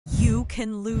You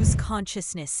can lose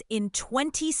consciousness in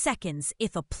 20 seconds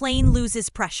if a plane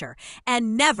loses pressure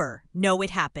and never know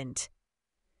it happened.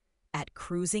 At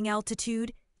cruising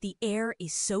altitude, the air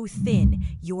is so thin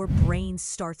your brain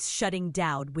starts shutting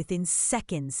down within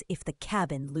seconds if the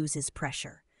cabin loses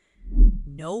pressure.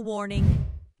 No warning,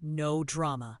 no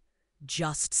drama,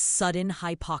 just sudden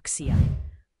hypoxia,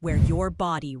 where your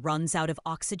body runs out of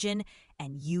oxygen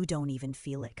and you don't even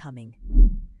feel it coming.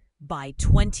 By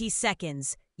 20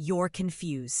 seconds, you're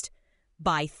confused.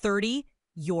 By 30,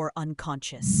 you're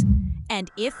unconscious. And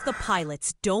if the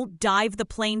pilots don't dive the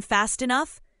plane fast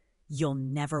enough, you'll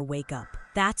never wake up.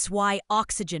 That's why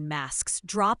oxygen masks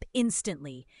drop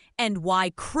instantly, and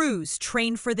why crews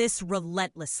train for this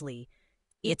relentlessly.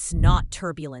 It's not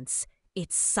turbulence,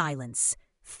 it's silence,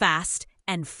 fast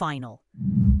and final.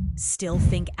 Still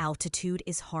think altitude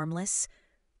is harmless?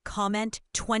 Comment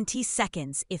 20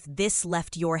 seconds if this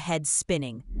left your head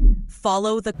spinning.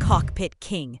 Follow the Cockpit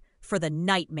King for the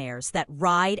nightmares that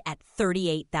ride at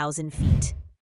 38,000 feet.